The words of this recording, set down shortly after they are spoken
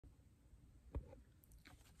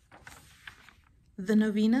The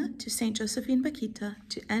Novena to St. Josephine Bakhita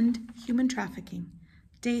to end human trafficking.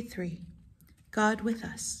 Day 3. God with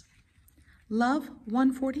us. Love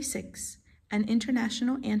 146, an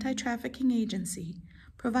international anti-trafficking agency,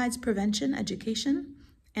 provides prevention, education,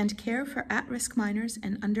 and care for at-risk minors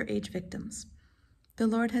and underage victims. The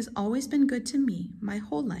Lord has always been good to me my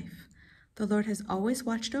whole life. The Lord has always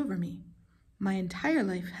watched over me. My entire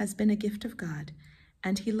life has been a gift of God,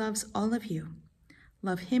 and He loves all of you.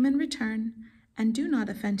 Love Him in return, and do not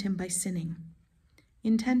offend Him by sinning.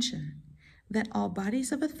 Intention: that all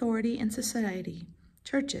bodies of authority in society,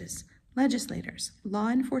 churches, legislators, law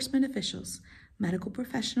enforcement officials, medical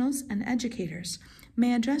professionals, and educators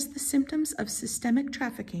may address the symptoms of systemic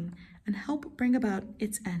trafficking and help bring about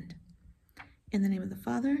its end. In the name of the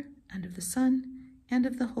Father, and of the Son, and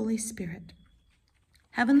of the Holy Spirit.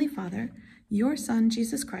 Heavenly Father, your Son,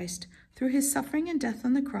 Jesus Christ, through His suffering and death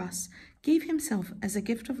on the cross, gave Himself as a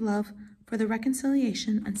gift of love for the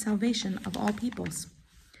reconciliation and salvation of all peoples.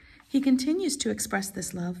 He continues to express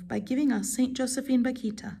this love by giving us St. Josephine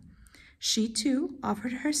Bakhita. She, too,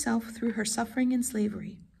 offered herself through her suffering in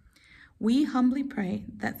slavery. We humbly pray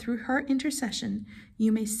that through her intercession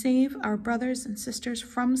you may save our brothers and sisters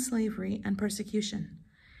from slavery and persecution.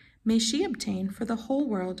 May she obtain for the whole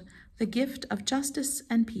world the gift of justice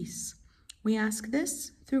and peace. We ask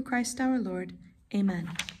this through Christ our Lord.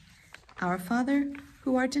 Amen. Our Father,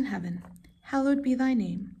 who art in heaven, hallowed be thy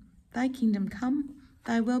name. Thy kingdom come,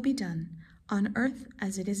 thy will be done, on earth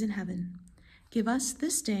as it is in heaven. Give us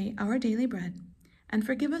this day our daily bread, and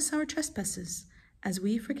forgive us our trespasses, as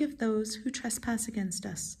we forgive those who trespass against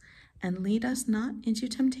us. And lead us not into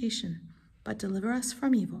temptation, but deliver us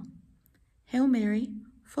from evil. Hail Mary,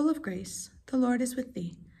 full of grace, the Lord is with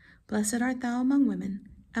thee. Blessed art thou among women,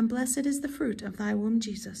 and blessed is the fruit of thy womb,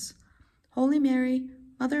 Jesus. Holy Mary,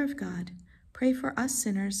 Mother of God, pray for us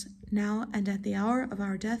sinners, now and at the hour of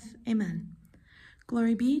our death. Amen.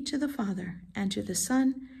 Glory be to the Father, and to the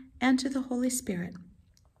Son, and to the Holy Spirit,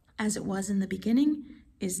 as it was in the beginning,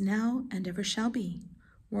 is now, and ever shall be,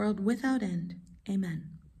 world without end.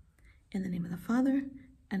 Amen. In the name of the Father,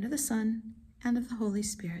 and of the Son, and of the Holy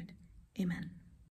Spirit. Amen.